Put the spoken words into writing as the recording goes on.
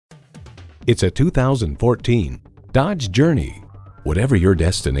It's a 2014 Dodge Journey. Whatever your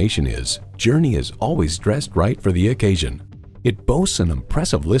destination is, Journey is always dressed right for the occasion. It boasts an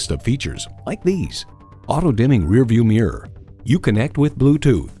impressive list of features like these: auto-dimming rearview mirror, Uconnect with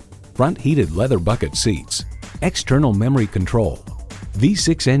Bluetooth, front heated leather bucket seats, external memory control,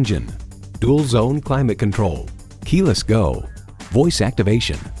 V6 engine, dual zone climate control, keyless go, voice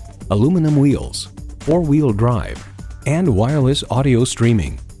activation, aluminum wheels, four-wheel drive, and wireless audio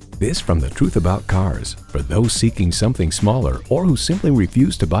streaming. This from the truth about cars. For those seeking something smaller or who simply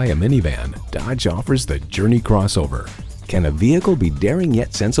refuse to buy a minivan, Dodge offers the Journey crossover. Can a vehicle be daring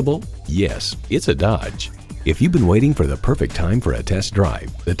yet sensible? Yes, it's a Dodge. If you've been waiting for the perfect time for a test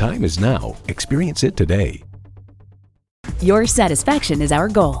drive, the time is now. Experience it today. Your satisfaction is our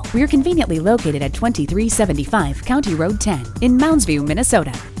goal. We're conveniently located at 2375 County Road 10 in Mounds View,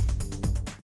 Minnesota.